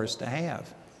intended for us to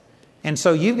have. And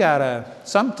so you've got to,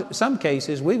 some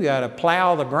cases, we've got to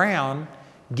plow the ground,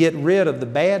 get rid of the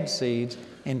bad seeds,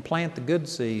 and plant the good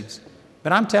seeds.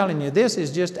 But I'm telling you, this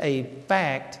is just a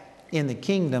fact in the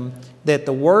kingdom that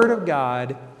the Word of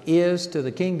God is to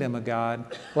the kingdom of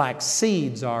God like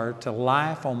seeds are to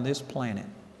life on this planet.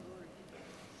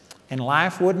 And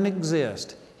life wouldn't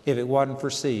exist if it wasn't for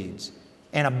seeds.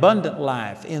 An abundant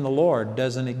life in the Lord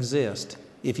doesn't exist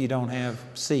if you don't have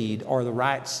seed or the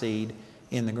right seed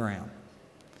in the ground.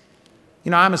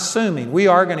 You know, I'm assuming we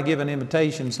are going to give an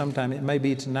invitation sometime. It may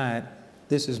be tonight.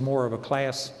 This is more of a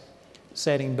class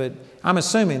setting, but I'm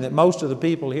assuming that most of the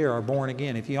people here are born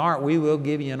again. If you aren't, we will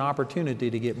give you an opportunity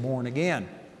to get born again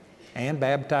and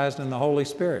baptized in the Holy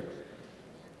Spirit.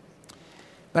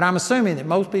 But I'm assuming that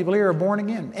most people here are born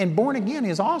again. And born again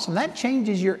is awesome. That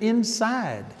changes your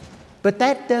inside. But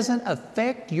that doesn't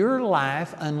affect your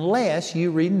life unless you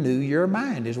renew your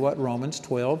mind, is what Romans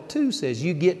 12:2 says.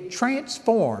 You get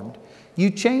transformed.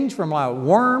 You change from a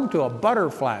worm to a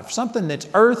butterfly, something that's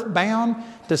earthbound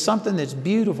to something that's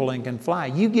beautiful and can fly.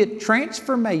 You get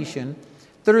transformation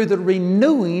through the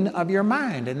renewing of your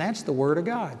mind, and that's the Word of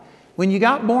God. When you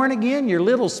got born again, your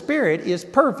little spirit is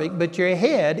perfect, but your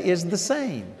head is the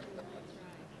same.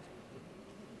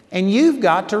 And you've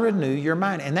got to renew your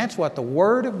mind. And that's what the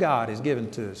Word of God is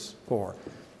given to us for.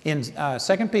 In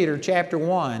 2 Peter chapter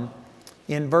 1,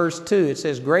 in verse 2, it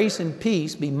says, "Grace and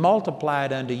peace be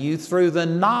multiplied unto you through the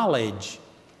knowledge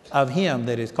of Him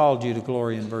that has called you to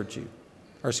glory and virtue."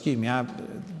 Or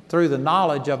through the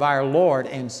knowledge of our Lord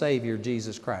and Savior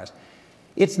Jesus Christ.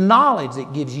 It's knowledge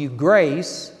that gives you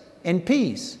grace and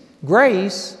peace.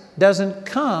 Grace doesn't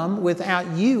come without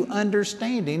you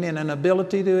understanding and an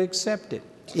ability to accept it.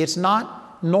 It's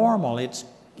not normal. It's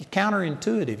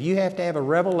counterintuitive. You have to have a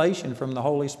revelation from the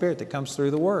Holy Spirit that comes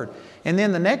through the Word. And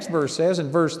then the next verse says, in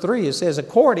verse 3, it says,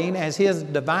 "According as His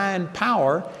divine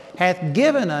power hath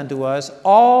given unto us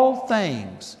all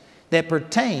things that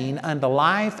pertain unto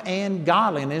life and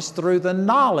godliness through the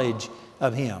knowledge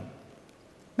of Him."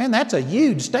 Man, that's a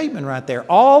huge statement right there.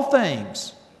 All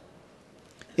things.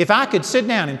 If I could sit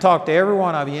down and talk to every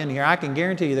one of you in here, I can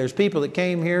guarantee you there's people that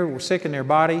came here, were sick in their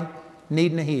body,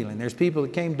 needing a healing. There's people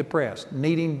that came depressed,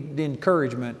 needing the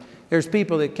encouragement. There's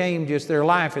people that came just their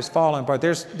life is falling apart.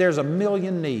 There's a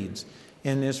million needs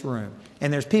in this room.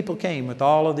 And there's people came with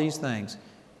all of these things.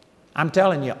 I'm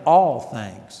telling you, all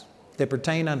things that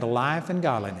pertain unto life and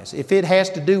godliness. If it has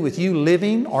to do with you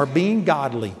living or being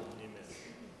godly,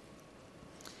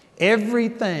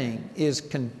 everything is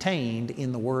contained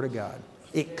in the Word of God.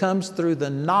 It comes through the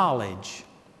knowledge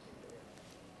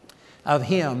of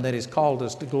Him that has called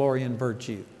us to glory and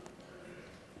virtue.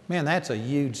 Man, that's a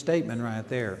huge statement right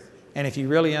there. And if you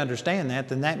really understand that,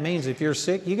 then that means if you're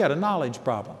sick, you got a knowledge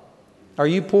problem. Are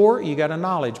you poor? You got a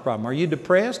knowledge problem. Are you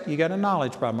depressed? You got a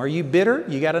knowledge problem. Are you bitter?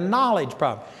 You got a knowledge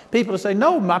problem. People say,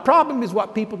 "No, my problem is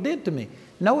what people did to me."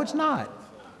 No, it's not.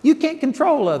 You can't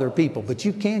control other people, but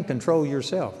you can control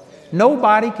yourself.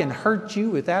 Nobody can hurt you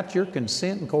without your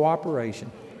consent and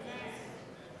cooperation.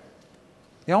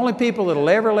 The only people that will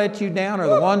ever let you down are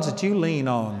the ones that you lean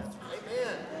on.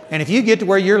 And if you get to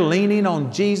where you're leaning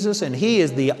on Jesus and He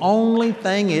is the only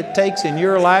thing it takes in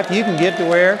your life, you can get to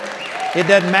where it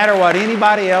doesn't matter what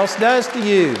anybody else does to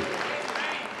you.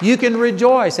 You can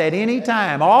rejoice at any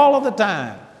time, all of the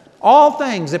time. All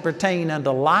things that pertain unto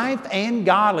life and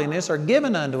godliness are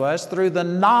given unto us through the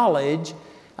knowledge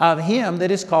of Him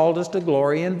that has called us to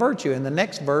glory and virtue. In the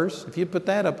next verse, if you put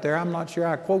that up there, I'm not sure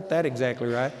I quote that exactly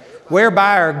right.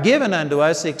 "Whereby are given unto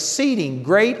us exceeding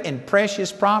great and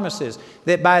precious promises,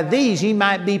 that by these ye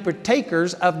might be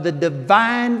partakers of the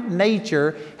divine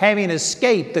nature, having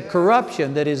escaped the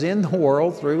corruption that is in the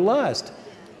world through lust."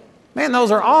 Man,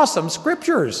 those are awesome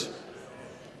scriptures.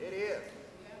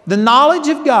 The knowledge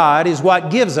of God is what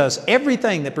gives us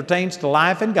everything that pertains to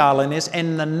life and godliness,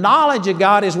 and the knowledge of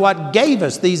God is what gave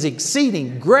us these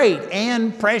exceeding great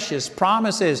and precious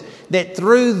promises, that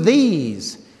through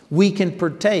these we can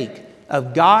partake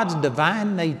of God's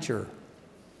divine nature.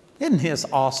 Isn't this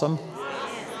awesome?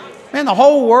 Man, the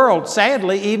whole world,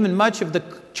 sadly, even much of the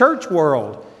church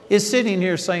world, is sitting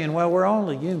here saying, well, we're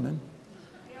only human.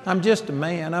 I'm just a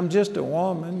man. I'm just a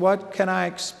woman. What can I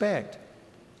expect?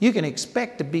 You can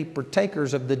expect to be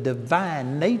partakers of the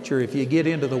divine nature if you get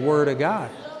into the Word of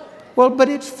God. Well, but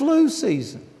it's flu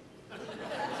season.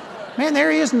 Man,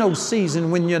 there is no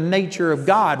season when the nature of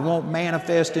God won't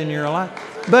manifest in your life.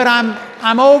 But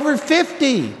I'm over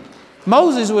 50.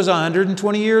 Moses was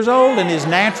 120 years old and his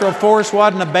natural force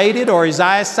wasn't abated or his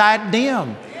eyesight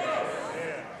dim.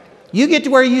 You get to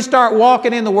where you start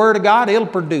walking in the Word of God, it'll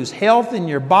produce health in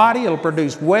your body, it'll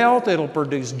produce wealth, it'll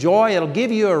produce joy, it'll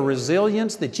give you a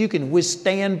resilience that you can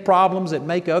withstand problems that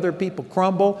make other people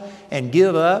crumble and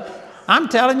give up. I'm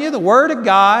telling you, the Word of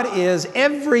God is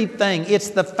everything.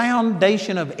 It's the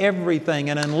foundation of everything.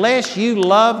 And unless you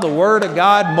love the Word of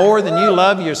God more than you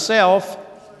love yourself,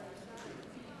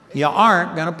 you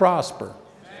aren't going to prosper.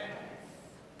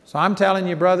 So I'm telling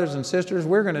you, brothers and sisters,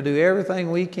 we're going to do everything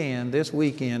we can this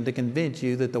weekend to convince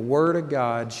you that the Word of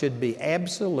God should be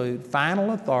absolute,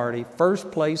 final authority,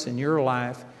 first place in your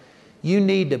life. You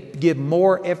need to give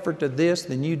more effort to this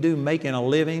than you do making a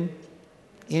living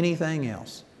anything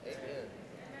else.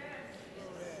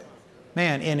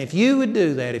 Man, and if you would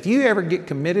do that, if you ever get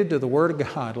committed to the Word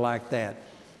of God like that,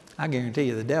 I guarantee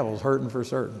you the devil's hurting for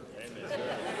certain.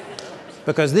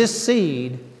 Because this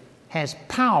seed has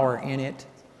power in it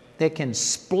that can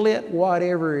split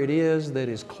whatever it is that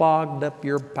has clogged up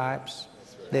your pipes,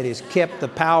 that has kept the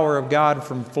power of God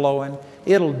from flowing.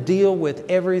 It'll deal with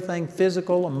everything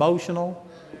physical, emotional.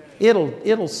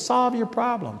 It'll solve your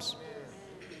problems.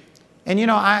 And you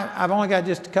know, I've only got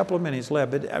just a couple of minutes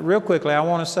left, but real quickly I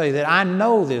want to say that I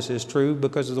know this is true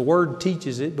because the Word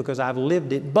teaches it, because I've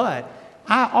lived it, but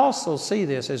I also see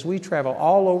this as we travel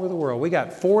all over the world. We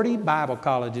got 40 Bible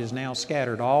colleges now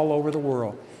scattered all over the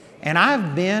world. And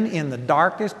I've been in the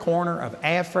darkest corner of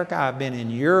Africa. I've been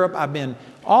in Europe. I've been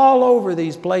all over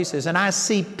these places. And I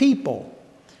see people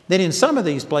that in some of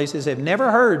these places have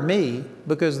never heard me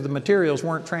because the materials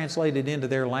weren't translated into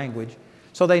their language.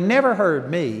 So they never heard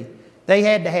me. They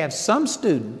had to have some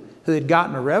student who had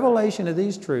gotten a revelation of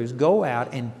these truths go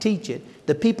out and teach it.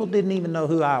 The people didn't even know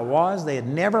who I was. They had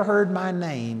never heard my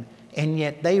name. And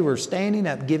yet they were standing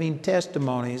up giving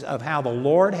testimonies of how the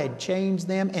Lord had changed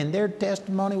them, and their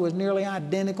testimony was nearly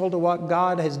identical to what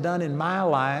God has done in my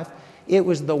life. It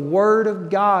was the Word of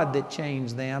God that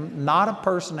changed them, not a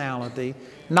personality,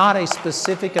 not a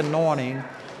specific anointing.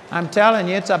 I'm telling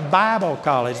you, it's a Bible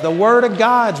college. The Word of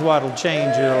God's what will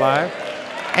change your life.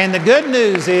 And the good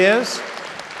news is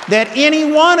that any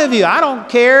one of you, I don't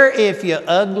care if you're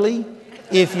ugly,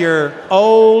 if you're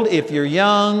old, if you're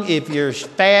young, if you're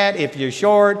fat, if you're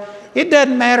short, it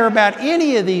doesn't matter about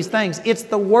any of these things. It's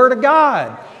the Word of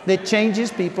God that changes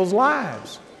people's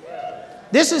lives.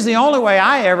 This is the only way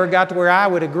I ever got to where I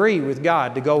would agree with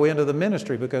God to go into the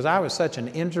ministry, because I was such an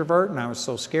introvert and I was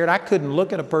so scared. I couldn't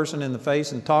look at a person in the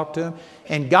face and talk to him.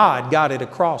 And God got it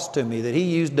across to me that He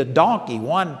used a donkey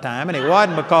one time, and it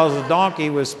wasn't because the donkey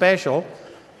was special.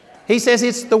 He says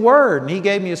it's the Word. And He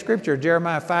gave me a scripture,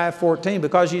 Jeremiah 5:14,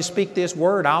 because you speak this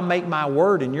word, I'll make my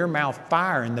word in your mouth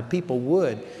fire, and the people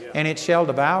wood, and it shall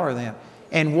devour them.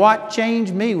 And what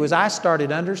changed me was I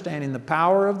started understanding the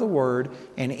power of the Word,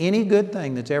 and any good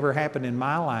thing that's ever happened in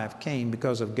my life came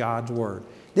because of God's Word.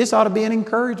 This ought to be an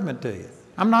encouragement to you.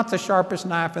 I'm not the sharpest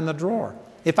knife in the drawer.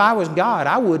 If I was God,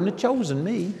 I wouldn't have chosen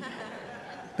me.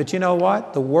 But you know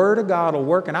what? The Word of God will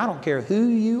work, and I don't care who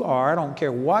you are. I don't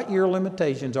care what your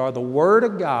limitations are. The Word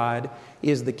of God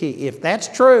is the key. If that's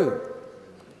true,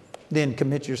 then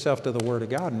commit yourself to the Word of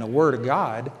God, and the Word of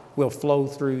God will flow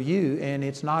through you, and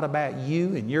it's not about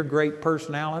you and your great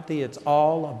personality. It's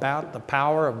all about the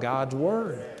power of God's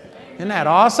Word. Isn't that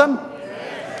awesome?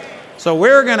 So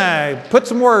we're going to put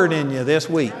some Word in you this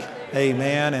week.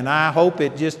 Amen. And I hope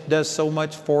it just does so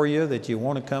much for you that you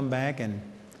want to come back and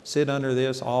sit under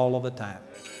this all of the time.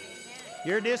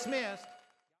 You're dismissed.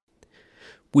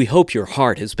 We hope your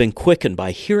heart has been quickened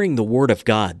by hearing the Word of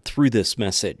God through this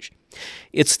message.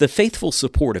 It's the faithful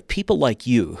support of people like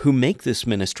you who make this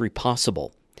ministry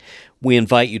possible. We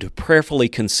invite you to prayerfully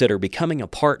consider becoming a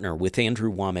partner with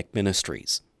Andrew Wommack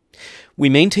Ministries. We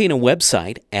maintain a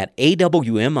website at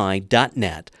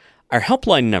awmi.net. Our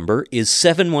helpline number is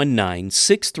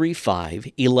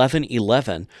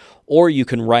 719-635-1111, or you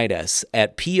can write us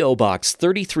at P.O. Box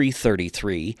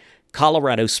 3333,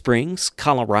 Colorado Springs,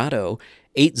 Colorado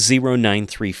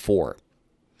 80934.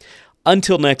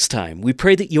 Until next time, we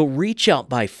pray that you'll reach out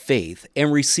by faith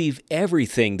and receive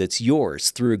everything that's yours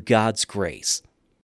through God's grace.